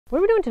What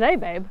are we doing today,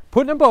 babe?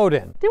 Putting a boat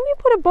in. Didn't we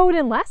put a boat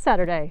in last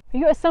Saturday? Are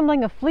you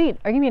assembling a fleet?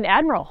 Are you mean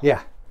Admiral?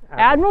 Yeah.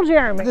 Admiral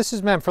Jeremy. This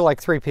is meant for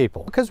like 3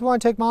 people because we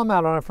want to take Mom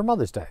out on it for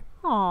Mother's Day.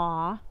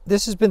 Aww.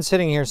 This has been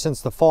sitting here since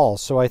the fall,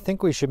 so I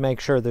think we should make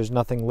sure there's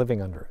nothing living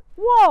under it.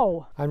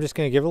 Whoa. I'm just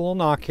going to give it a little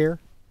knock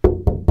here.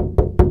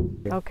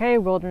 Okay,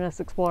 Wilderness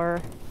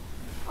Explorer.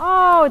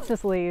 Oh, it's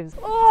just leaves.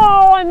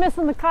 Oh, I'm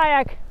missing the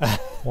kayak.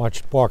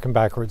 Watch walking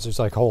backwards. There's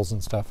like holes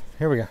and stuff.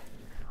 Here we go.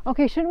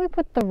 Okay, shouldn't we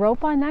put the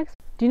rope on next?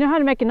 Do you know how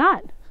to make a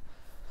knot?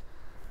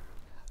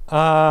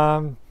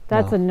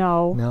 That's no. a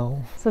no.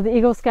 No. So the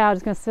Eagle Scout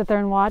is going to sit there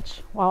and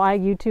watch while I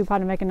YouTube how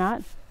to make a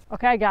knot?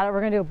 Okay, I got it. We're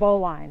going to do a bow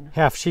line.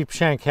 Half sheep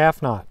shank,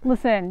 half knot.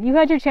 Listen, you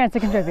had your chance to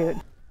contribute.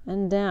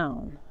 And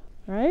down,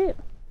 right?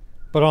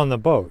 But on the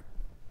boat.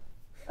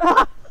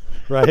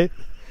 Right?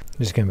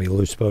 This is going to be a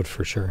loose boat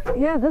for sure.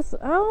 Yeah, this,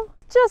 oh,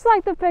 just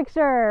like the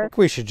picture.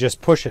 We should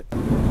just push it.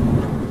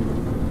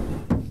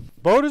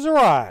 Boat has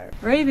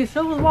arrived. Ready to be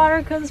filled with water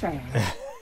because it's raining.